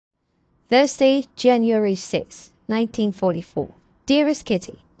Thursday, January 6, 1944. Dearest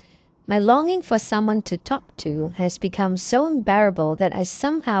Kitty, my longing for someone to talk to has become so unbearable that I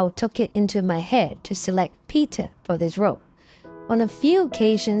somehow took it into my head to select Peter for this role. On a few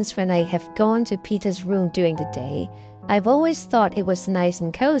occasions when I have gone to Peter's room during the day, I've always thought it was nice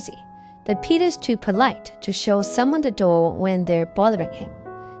and cozy, but Peter's too polite to show someone the door when they're bothering him,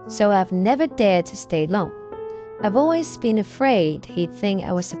 so I've never dared to stay long. I've always been afraid he'd think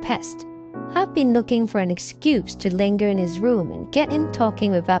I was a pest. I've been looking for an excuse to linger in his room and get him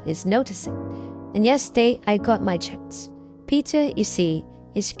talking without his noticing. And yesterday I got my chance. Peter, you see,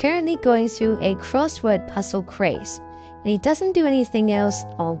 is currently going through a crossword puzzle craze, and he doesn't do anything else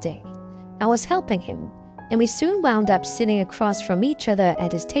all day. I was helping him, and we soon wound up sitting across from each other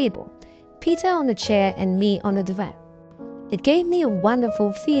at his table, Peter on the chair and me on the divan. It gave me a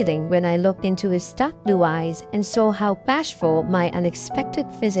wonderful feeling when I looked into his dark blue eyes and saw how bashful my unexpected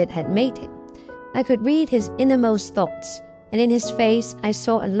visit had made him. I could read his innermost thoughts, and in his face I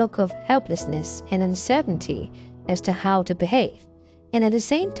saw a look of helplessness and uncertainty as to how to behave, and at the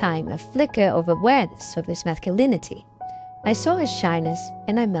same time a flicker of awareness of his masculinity. I saw his shyness,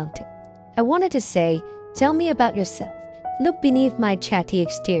 and I melted. I wanted to say, "Tell me about yourself. Look beneath my chatty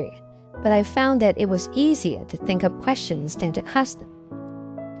exterior," but I found that it was easier to think up questions than to ask them.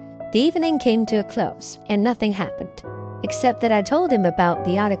 The evening came to a close, and nothing happened, except that I told him about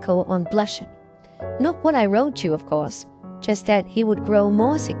the article on blushing. Not what I wrote you, of course, just that he would grow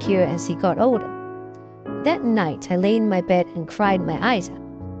more secure as he got older. That night I lay in my bed and cried my eyes out.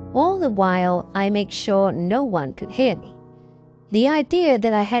 All the while I made sure no one could hear me. The idea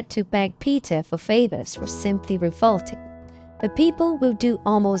that I had to beg Peter for favors was simply revolting. But people will do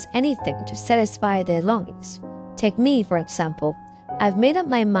almost anything to satisfy their longings. Take me, for example. I've made up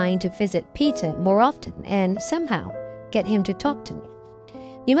my mind to visit Peter more often and somehow get him to talk to me.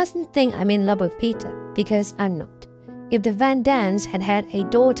 You mustn't think I'm in love with Peter, because I'm not. If the Van Dans had had a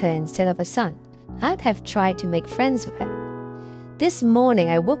daughter instead of a son, I'd have tried to make friends with her. This morning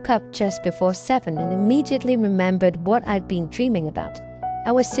I woke up just before 7 and immediately remembered what I'd been dreaming about.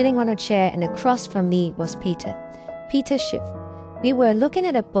 I was sitting on a chair and across from me was Peter Schiff. We were looking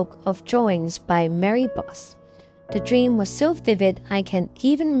at a book of drawings by Mary Boss. The dream was so vivid I can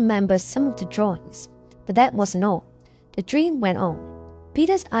even remember some of the drawings. But that wasn't all. The dream went on.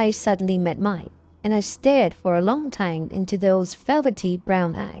 Peter's eyes suddenly met mine, and I stared for a long time into those velvety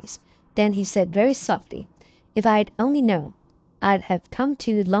brown eyes. Then he said very softly, "If I'd only known, I'd have come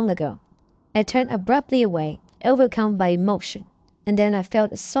to you long ago." I turned abruptly away, overcome by emotion, and then I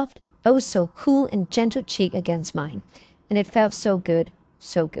felt a soft, oh so cool and gentle cheek against mine, and it felt so good,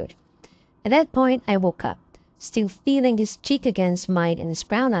 so good. At that point I woke up, still feeling his cheek against mine and his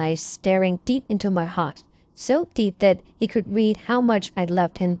brown eyes staring deep into my heart, so deep that he could read how much I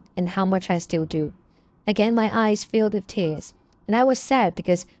loved him and how much I still do. Again my eyes filled with tears, and I was sad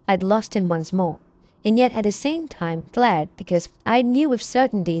because I'd lost him once more, and yet at the same time glad because I knew with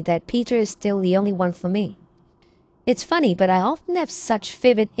certainty that Peter is still the only one for me. It's funny, but I often have such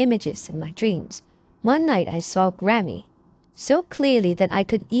vivid images in my dreams. One night I saw Grammy, so clearly that I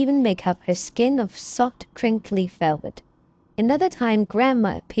could even make up her skin of soft, crinkly velvet. Another time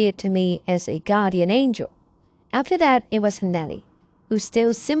Grandma appeared to me as a guardian angel. After that it was Nellie, who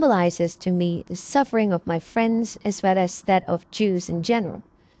still symbolizes to me the suffering of my friends as well as that of Jews in general,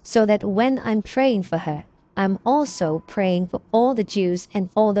 so that when I'm praying for her, I'm also praying for all the Jews and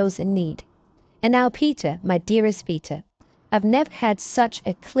all those in need. And now Peter, my dearest Peter. I've never had such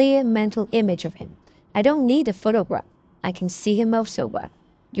a clear mental image of him. I don't need a photograph. I can see him also well.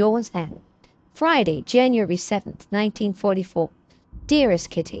 Yours, Anne. Friday, January 7th, 1944. Dearest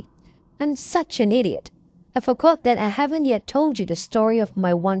Kitty, I'm such an idiot. I forgot that I haven't yet told you the story of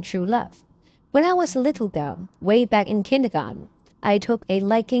my one true love. When I was a little girl, way back in kindergarten, I took a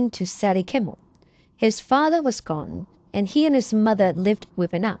liking to Sally Kimmel. His father was gone, and he and his mother lived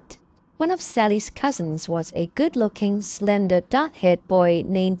with an aunt. One of Sally's cousins was a good-looking, slender, dark-haired boy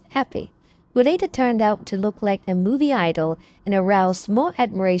named Happy, who later turned out to look like a movie idol and aroused more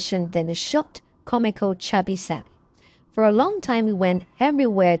admiration than the short, comical, chubby Sally. For a long time we went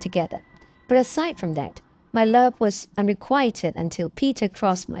everywhere together, but aside from that, my love was unrequited until Peter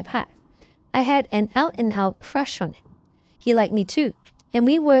crossed my path. I had an out-and-out crush on him. He liked me too, and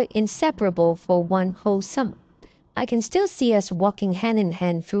we were inseparable for one whole summer. I can still see us walking hand in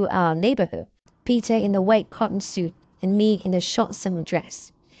hand through our neighborhood, Peter in the white cotton suit and me in the short summer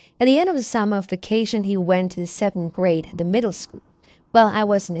dress. At the end of the summer vacation he went to the 7th grade at the middle school, while I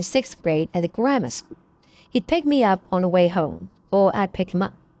was in the 6th grade at the grammar school. He'd pick me up on the way home, or I'd pick him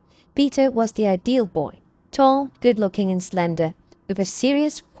up. Peter was the ideal boy, tall, good-looking and slender, with a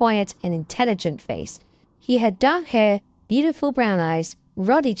serious, quiet, and intelligent face. He had dark hair, beautiful brown eyes,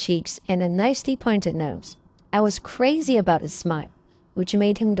 ruddy cheeks, and a nicely pointed nose. I was crazy about his smile, which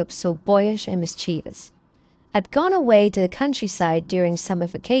made him look so boyish and mischievous. I'd gone away to the countryside during summer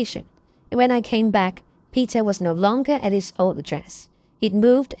vacation, and when I came back, Peter was no longer at his old address. He'd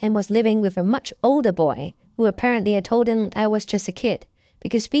moved and was living with a much older boy, who apparently had told him I was just a kid,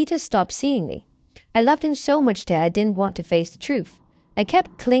 because Peter stopped seeing me. I loved him so much that I didn't want to face the truth. I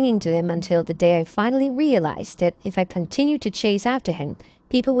kept clinging to him until the day I finally realized that if I continued to chase after him,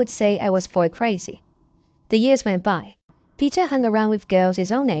 people would say I was boy crazy. The years went by. Peter hung around with girls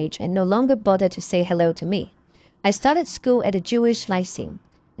his own age and no longer bothered to say hello to me. I started school at a Jewish lyceum,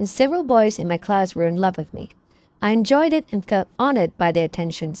 and several boys in my class were in love with me. I enjoyed it and felt honored by their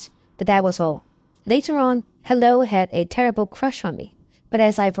attentions, but that was all. Later on, Hello had a terrible crush on me, but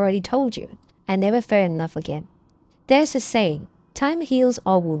as I've already told you, I never fell in love again. There's a saying, time heals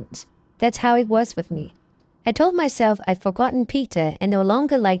all wounds. That's how it was with me. I told myself I'd forgotten Peter and no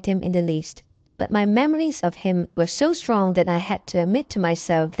longer liked him in the least, but my memories of him were so strong that I had to admit to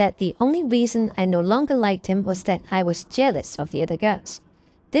myself that the only reason I no longer liked him was that I was jealous of the other girls.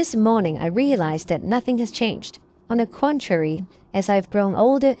 This morning I realized that nothing has changed. On the contrary, as I've grown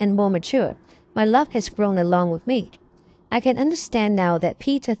older and more mature, my love has grown along with me. I can understand now that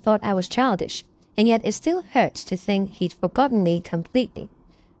Peter thought I was childish, and yet it still hurts to think he'd forgotten me completely.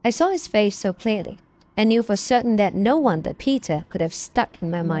 I saw his face so clearly. I knew for certain that no one but Peter could have stuck in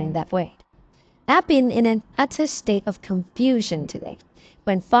my mind that way. I've been in an utter state of confusion today.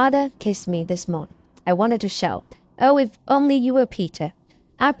 When Father kissed me this morning, I wanted to shout, "Oh, if only you were Peter."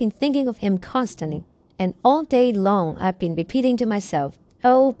 I've been thinking of him constantly, and all day long I've been repeating to myself,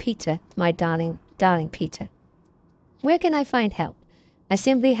 "Oh, Peter, my darling, darling Peter." Where can I find help? I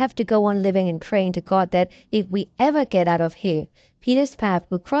simply have to go on living and praying to God that if we ever get out of here, Peter's path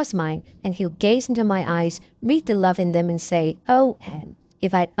will cross mine, and he'll gaze into my eyes, read the love in them, and say, "Oh, Anne,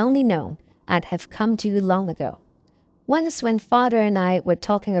 if I'd only known, I'd have come to you long ago." Once when Father and I were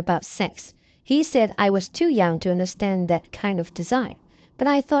talking about sex, he said I was too young to understand that kind of desire, but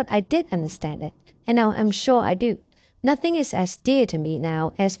I thought I did understand it, and now I'm sure I do. Nothing is as dear to me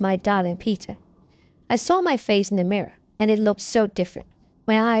now as my darling Peter. I saw my face in the mirror, and it looked so different.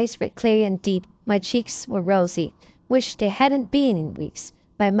 My eyes were clear and deep, my cheeks were rosy, which they hadn't been in weeks.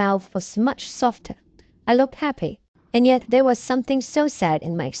 My mouth was much softer. I looked happy, and yet there was something so sad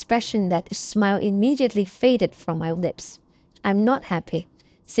in my expression that the smile immediately faded from my lips. I'm not happy,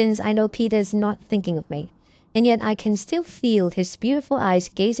 since I know Peter is not thinking of me, and yet I can still feel his beautiful eyes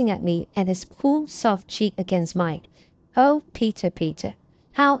gazing at me and his cool, soft cheek against mine. Oh, Peter, Peter,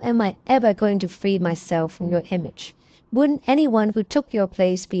 how am I ever going to free myself from your image? Wouldn't anyone who took your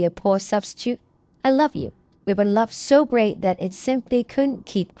place be a poor substitute? I love you, with a love so great that it simply couldn't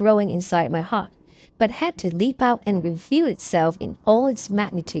keep growing inside my heart, but had to leap out and reveal itself in all its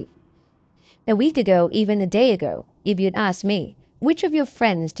magnitude. A week ago, even a day ago, if you'd asked me, which of your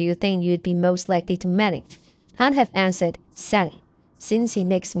friends do you think you'd be most likely to marry, I'd have answered, Sally, since he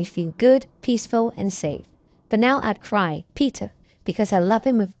makes me feel good, peaceful, and safe. But now I'd cry, Peter, because I love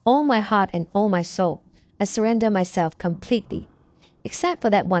him with all my heart and all my soul. I surrender myself completely. Except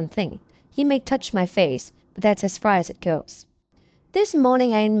for that one thing. He may touch my face, but that's as far as it goes. This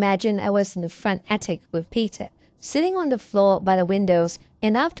morning I imagined I was in the front attic with Peter, sitting on the floor by the windows,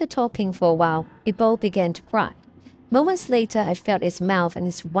 and after talking for a while, we both began to cry. Moments later I felt his mouth and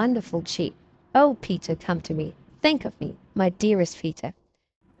his wonderful cheek. Oh, Peter, come to me. Think of me, my dearest Peter.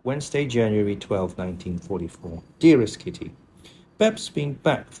 Wednesday, January 12, 1944. Dearest Kitty, Beb's been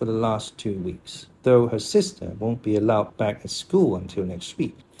back for the last 2 weeks, though her sister won't be allowed back at school until next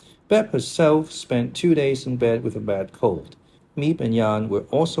week. Beb herself spent 2 days in bed with a bad cold. Meep and Jan were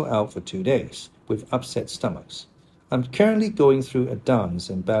also out for 2 days, with upset stomachs. I'm currently going through a dance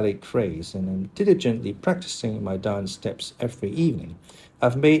and ballet craze, and I'm diligently practicing my dance steps every evening.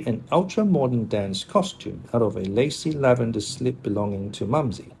 I've made an ultra-modern dance costume out of a lacy lavender slip belonging to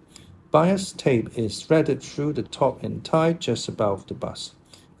Mumsy. Bias tape is threaded through the top and tied just above the bust.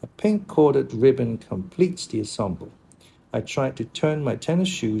 A pink corded ribbon completes the ensemble. I tried to turn my tennis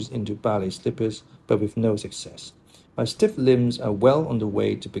shoes into ballet slippers, but with no success. My stiff limbs are well on the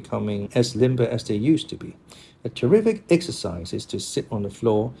way to becoming as limber as they used to be. A terrific exercise is to sit on the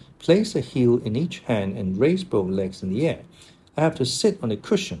floor, place a heel in each hand, and raise both legs in the air. I have to sit on a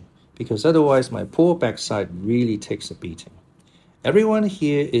cushion, because otherwise my poor backside really takes a beating. Everyone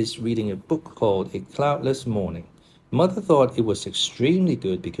here is reading a book called A Cloudless Morning. Mother thought it was extremely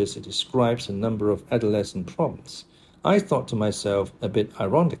good because it describes a number of adolescent problems. I thought to myself, a bit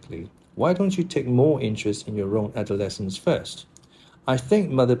ironically, why don't you take more interest in your own adolescence first? I think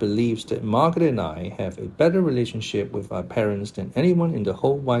Mother believes that Margaret and I have a better relationship with our parents than anyone in the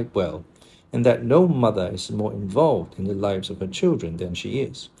whole wide world, and that no mother is more involved in the lives of her children than she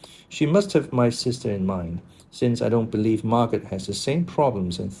is. She must have my sister in mind, since I don't believe Margaret has the same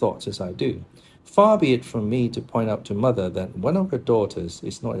problems and thoughts as I do. Far be it from me to point out to Mother that one of her daughters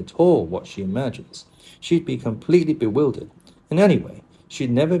is not at all what she imagines. She'd be completely bewildered, and anyway,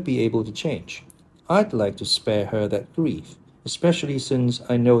 she'd never be able to change. I'd like to spare her that grief, especially since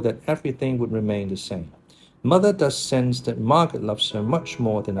I know that everything would remain the same. Mother does sense that Margaret loves her much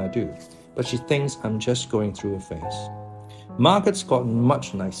more than I do, but she thinks I'm just going through a phase. Margaret's gotten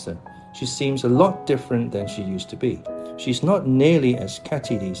much nicer. She seems a lot different than she used to be. She's not nearly as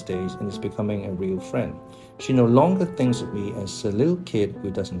catty these days and is becoming a real friend. She no longer thinks of me as a little kid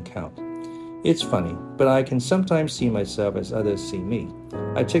who doesn't count. It's funny, but I can sometimes see myself as others see me.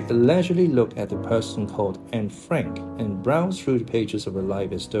 I take a leisurely look at the person called Anne Frank and browse through the pages of her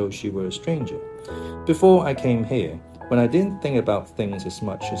life as though she were a stranger. Before I came here, when I didn't think about things as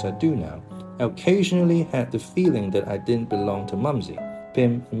much as I do now, I occasionally had the feeling that I didn't belong to Mumsy,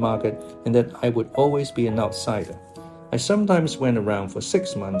 Pim, and Margaret, and that I would always be an outsider. I sometimes went around for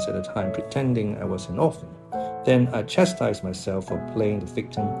 6 months at a time pretending I was an orphan. Then I chastised myself for playing the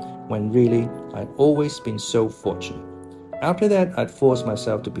victim when really I'd always been so fortunate. After that, I'd forced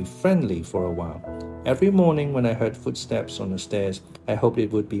myself to be friendly for a while. Every morning when I heard footsteps on the stairs, I hoped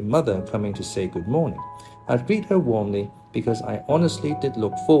it would be Mother coming to say good morning. I'd greet her warmly because I honestly did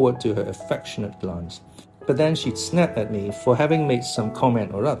look forward to her affectionate glance. But then she'd snap at me for having made some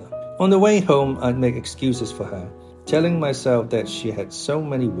comment or other. On the way home, I'd make excuses for her, telling myself that she had so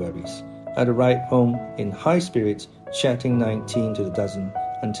many worries. I'd arrive home in high spirits, chatting 19 to the dozen,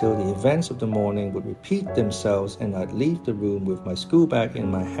 until the events of the morning would repeat themselves and I'd leave the room with my school bag in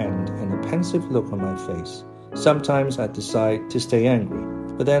my hand and a pensive look on my face. Sometimes I'd decide to stay angry,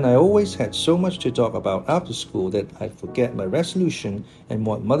 but then I always had so much to talk about after school that I'd forget my resolution and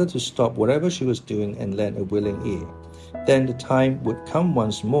want Mother to stop whatever she was doing and lend a willing ear. Then the time would come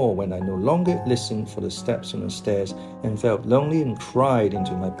once more when I no longer listened for the steps on the stairs and felt lonely and cried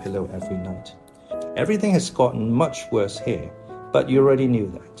into my pillow every night. Everything has gotten much worse here, but you already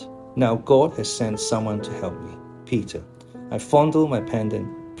knew that. Now God has sent someone to help me, Peter. I fondle my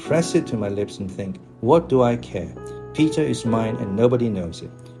pendant, press it to my lips and think, what do I care? Peter is mine and nobody knows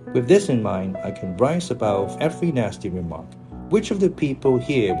it. With this in mind, I can rise above every nasty remark. Which of the people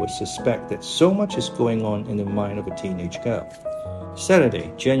here would suspect that so much is going on in the mind of a teenage girl?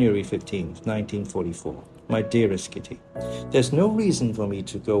 Saturday, January 15th, 1944. My dearest Kitty, there's no reason for me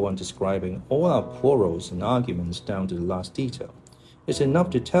to go on describing all our quarrels and arguments down to the last detail. It's enough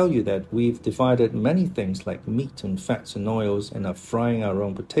to tell you that we've divided many things like meat and fats and oils and are frying our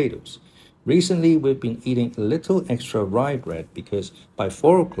own potatoes. Recently, we've been eating a little extra rye bread because by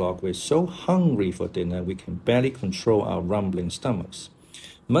 4 o'clock we're so hungry for dinner we can barely control our rumbling stomachs.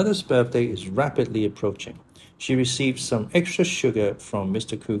 Mother's birthday is rapidly approaching. She received some extra sugar from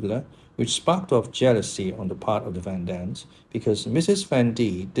Mr. Kugler, which sparked off jealousy on the part of the Van Dans because Mrs. Van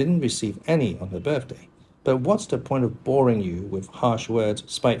D didn't receive any on her birthday. But what's the point of boring you with harsh words,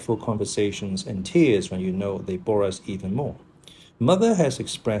 spiteful conversations, and tears when you know they bore us even more? Mother has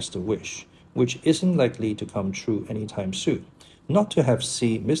expressed a wish, which isn't likely to come true anytime soon, not to have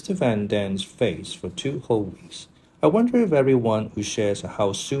seen Mr. Van Dan's face for 2 whole weeks. I wonder if everyone who shares a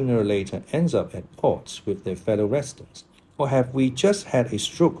house sooner or later ends up at odds with their fellow residents. Or have we just had a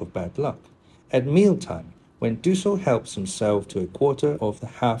stroke of bad luck? At mealtime, when Dussel helps himself to a quarter of the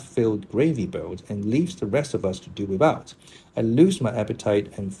half-filled gravy bowl and leaves the rest of us to do without, I lose my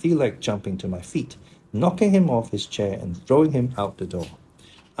appetite and feel like jumping to my feet, knocking him off his chair and throwing him out the door.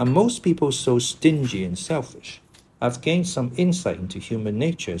 Are most people so stingy and selfish? I've gained some insight into human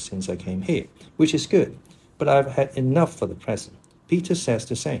nature since I came here, which is good, but I've had enough for the present. Peter says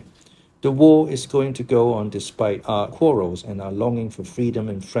the same. The war is going to go on despite our quarrels and our longing for freedom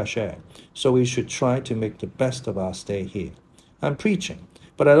and fresh air, so we should try to make the best of our stay here. I'm preaching,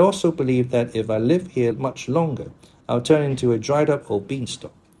 but I also believe that if I live here much longer, I'll turn into a dried-up old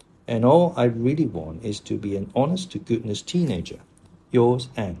beanstalk. And all I really want is to be an honest-to-goodness teenager. Yours,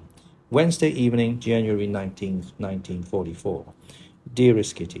 Anne. Wednesday evening, January 19th, 1944.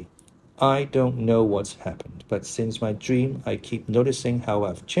 Dearest Kitty, I don't know what's happened, but since my dream, I keep noticing how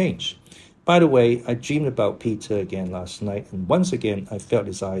I've changed. By the way, I dreamed about Peter again last night, and once again I felt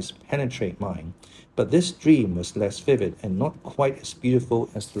his eyes penetrate mine. But this dream was less vivid and not quite as beautiful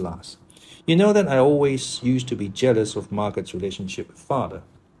as the last. You know that I always used to be jealous of Margaret's relationship with Father.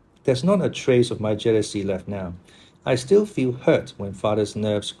 There's not a trace of my jealousy left now. I still feel hurt when father's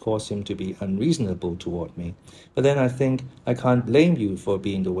nerves cause him to be unreasonable toward me. But then I think I can't blame you for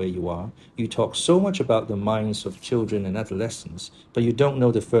being the way you are. You talk so much about the minds of children and adolescents, but you don't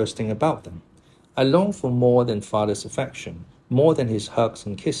know the first thing about them. I long for more than father's affection, more than his hugs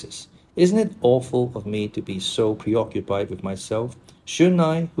and kisses. Isn't it awful of me to be so preoccupied with myself? Shouldn't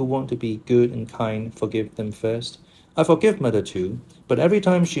I, who want to be good and kind, forgive them first? I forgive mother too, but every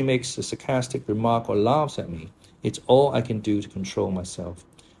time she makes a sarcastic remark or laughs at me, it's all I can do to control myself.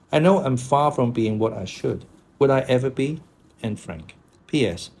 I know I'm far from being what I should. Would I ever be? And Frank.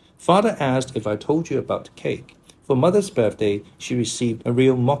 P.S. Father asked if I told you about the cake. For Mother's birthday, she received a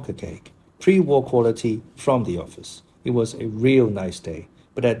real mocha cake, pre-war quality from the office. It was a real nice day,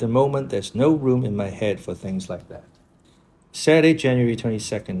 but at the moment there's no room in my head for things like that. Saturday, January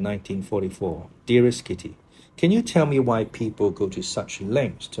 22nd, 1944. Dearest Kitty, can you tell me why people go to such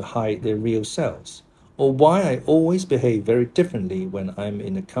lengths to hide their real selves? Or why I always behave very differently when I'm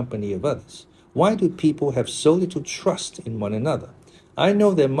in the company of others? Why do people have so little trust in one another? I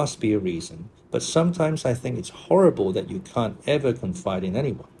know there must be a reason, but sometimes I think it's horrible that you can't ever confide in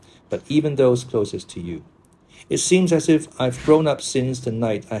anyone, but even those closest to you. It seems as if I've grown up since the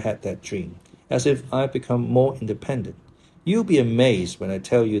night I had that dream, as if I've become more independent. You'll be amazed when I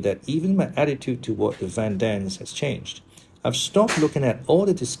tell you that even my attitude toward the Van Dans has changed. I've stopped looking at all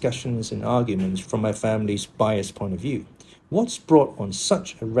the discussions and arguments from my family's biased point of view. What's brought on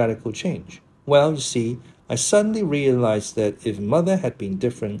such a radical change? Well, you see, I suddenly realized that if Mother had been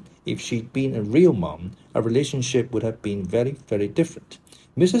different, if she'd been a real mom, our relationship would have been very, very different.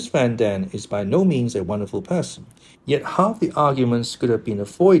 Mrs. Van Daan is by no means a wonderful person, yet half the arguments could have been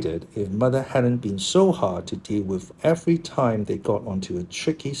avoided if Mother hadn't been so hard to deal with every time they got onto a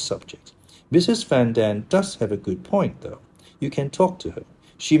tricky subject. Mrs. Van Daan does have a good point, though. You can talk to her.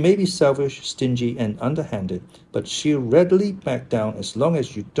 She may be selfish, stingy, and underhanded, but she'll readily back down as long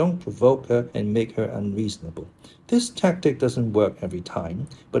as you don't provoke her and make her unreasonable. This tactic doesn't work every time,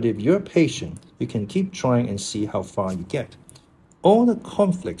 but if you're patient, you can keep trying and see how far you get. All the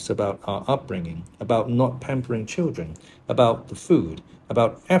conflicts about our upbringing, about not pampering children, about the food,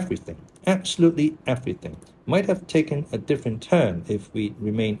 about everything, absolutely everything, might have taken a different turn if we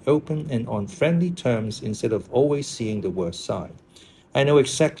remained open and on friendly terms instead of always seeing the worst side. I know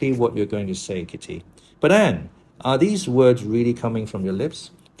exactly what you're going to say, Kitty. But Anne, are these words really coming from your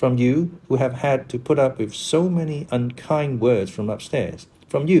lips? From you, who have had to put up with so many unkind words from upstairs?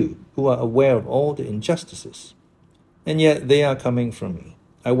 From you, who are aware of all the injustices? And yet they are coming from me.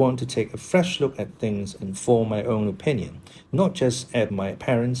 I want to take a fresh look at things and form my own opinion, not just at my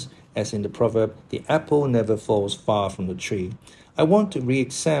parents, as in the proverb, the apple never falls far from the tree. I want to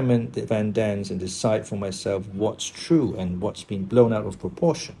re-examine the Van Dans and decide for myself what's true and what's been blown out of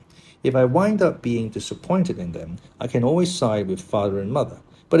proportion. If I wind up being disappointed in them, I can always side with father and mother.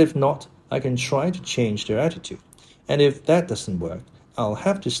 But if not, I can try to change their attitude. And if that doesn't work, I'll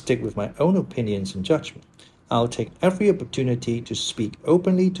have to stick with my own opinions and judgment. I'll take every opportunity to speak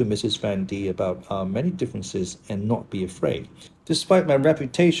openly to Mrs. Van D about our many differences and not be afraid, despite my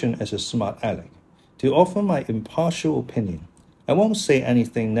reputation as a smart aleck, to offer my impartial opinion. I won't say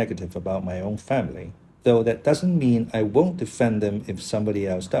anything negative about my own family, though that doesn't mean I won't defend them if somebody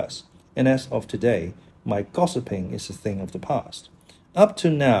else does. And as of today, my gossiping is a thing of the past. Up to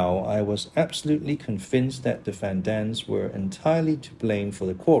now, I was absolutely convinced that the Van Dans were entirely to blame for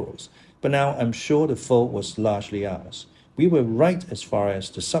the quarrels, but now I'm sure the fault was largely ours. We were right as far as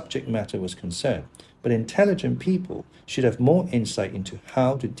the subject matter was concerned, but intelligent people should have more insight into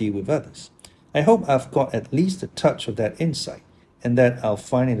how to deal with others. I hope I've got at least a touch of that insight, and that I'll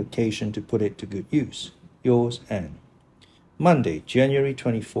find an occasion to put it to good use. Yours, Anne. Monday, January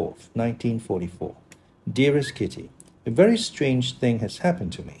 24th, 1944. Dearest Kitty, a very strange thing has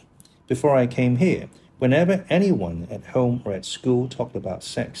happened to me. Before I came here, whenever anyone at home or at school talked about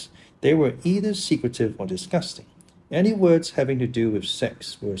sex, they were either secretive or disgusting. Any words having to do with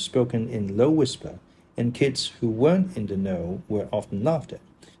sex were spoken in low whisper, and kids who weren't in the know were often laughed at.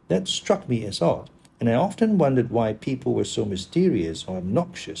 That struck me as odd, and I often wondered why people were so mysterious or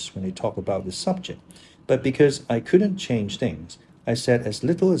obnoxious when they talked about the subject. But because I couldn't change things, I said as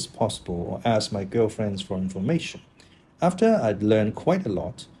little as possible or asked my girlfriends for information. After I'd learned quite a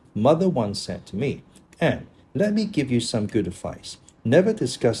lot, Mother once said to me, Anne, let me give you some good advice. Never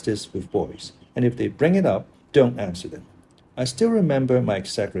discuss this with boys, and if they bring it up, don't answer them. I still remember my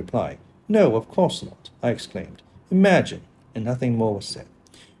exact reply. No, of course not, I exclaimed. Imagine, and nothing more was said.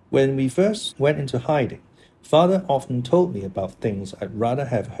 When we first went into hiding, Father often told me about things I'd rather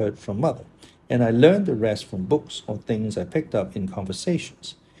have heard from Mother, and I learned the rest from books or things I picked up in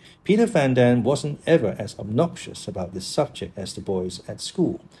conversations. Peter Van Damme wasn't ever as obnoxious about this subject as the boys at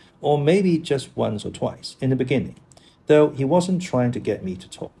school, or maybe just once or twice in the beginning, though he wasn't trying to get me to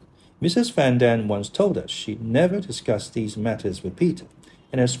talk. Mrs. Van Damme once told us she'd never discussed these matters with Peter,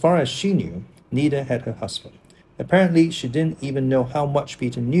 and as far as she knew, neither had her husband. Apparently, she didn't even know how much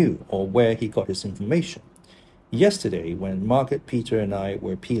Peter knew or where he got his information. Yesterday, when Margaret, Peter, and I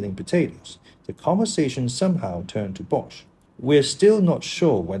were peeling potatoes, the conversation somehow turned to Bosch. "We're still not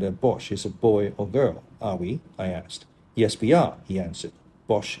sure whether Bosch is a boy or girl, are we?" I asked. "Yes, we are," he answered.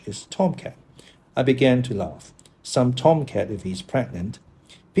 "Bosch is a tomcat." I began to laugh. Some tomcat if he's pregnant.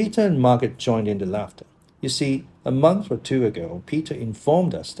 Peter and Margaret joined in the laughter. You see, a month or two ago, Peter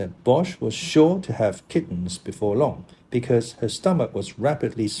informed us that Bosch was sure to have kittens before long because her stomach was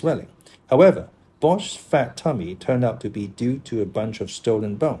rapidly swelling. However, Bosch's fat tummy turned out to be due to a bunch of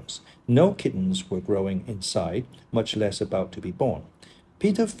stolen bones. No kittens were growing inside, much less about to be born.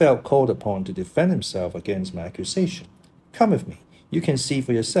 Peter felt called upon to defend himself against my accusation. "Come with me. You can see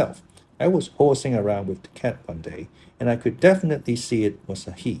for yourself." I was horsing around with the cat one day, and I could definitely see it was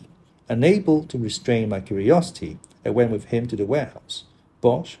a he. Unable to restrain my curiosity, I went with him to the warehouse.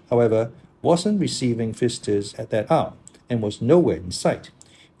 Bosch, however, wasn't receiving visitors at that hour and was nowhere in sight.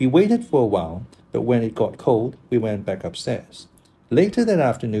 We waited for a while, but when it got cold, we went back upstairs. Later that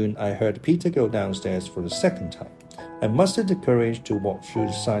afternoon, I heard Peter go downstairs for the second time. I mustered the courage to walk through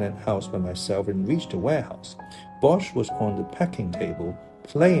the silent house by myself and reach the warehouse. Bosch was on the packing table,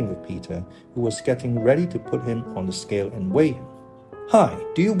 playing with Peter, who was getting ready to put him on the scale and weigh him. "Hi,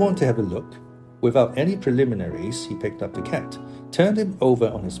 do you want to have a look?" Without any preliminaries, he picked up the cat, turned him over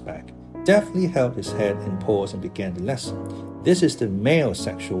on his back, deftly held his head and paws and began the lesson. "This is the male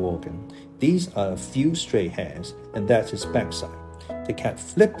sexual organ. These are a few stray hairs, and that's his backside." The cat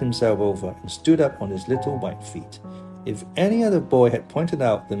flipped himself over and stood up on his little white feet. If any other boy had pointed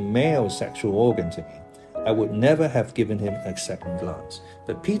out the male sexual organ to me, I would never have given him a second glance.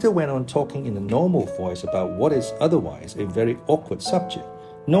 But Peter went on talking in a normal voice about what is otherwise a very awkward subject,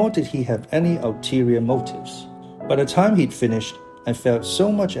 nor did he have any ulterior motives. By the time he'd finished, I felt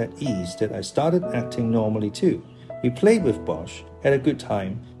so much at ease that I started acting normally too. We played with Bosch, had a good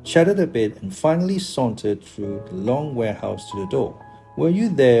time, chatted a bit, and finally sauntered through the long warehouse to the door. "Were you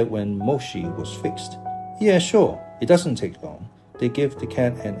there when Moshi was fixed?" "Yeah, sure. It doesn't take long. They give the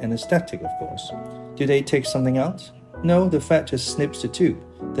cat an anesthetic, of course." "Do they take something out?" "No, the vet just snips the tube.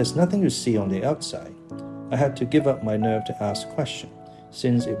 There's nothing to see on the outside." I had to give up my nerve to ask a question,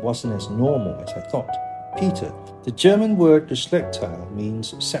 since it wasn't as normal as I thought. "Peter, the German word Geschlechtteil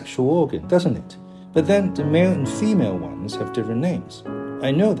means sexual organ, doesn't it? But then the male and female ones have different names."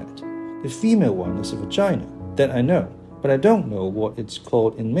 "I know that. The female one is a vagina. That I know. But I don't know what it's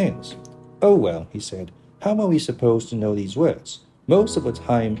called in males." "Oh well," he said, "how are we supposed to know these words? Most of the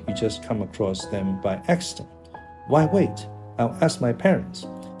time we just come across them by accident." "Why wait? I'll ask my parents.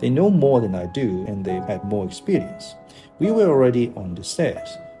 They know more than I do and they've had more experience." We were already on the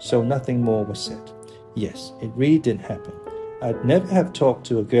stairs, so nothing more was said. Yes, it really did happen. I'd never have talked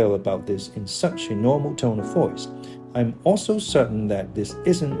to a girl about this in such a normal tone of voice. I'm also certain that this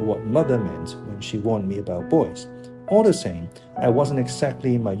isn't what Mother meant when she warned me about boys. All the same, I wasn't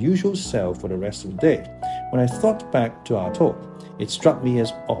exactly my usual self for the rest of the day. When I thought back to our talk, it struck me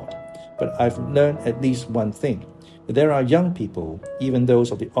as odd. But I've learned at least one thing. That there are young people, even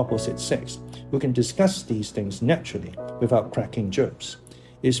those of the opposite sex, who can discuss these things naturally without cracking jokes.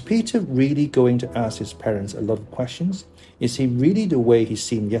 Is Peter really going to ask his parents a lot of questions? Is he really the way he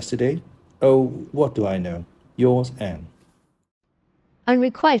seemed yesterday? Oh, what do I know? Yours, Anne.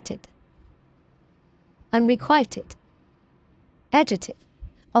 Unrequited. Unrequited. Adjective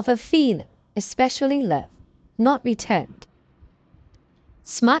of a feeling, especially love, not returned.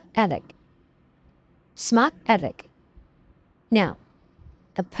 Smart aleck. Smart aleck. Now,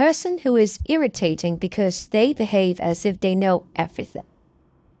 a person who is irritating because they behave as if they know everything.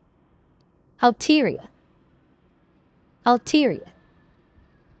 Ulterior. Ulterior.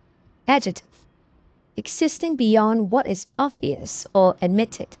 Adjective. Existing beyond what is obvious or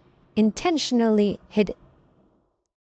admitted, intentionally hidden.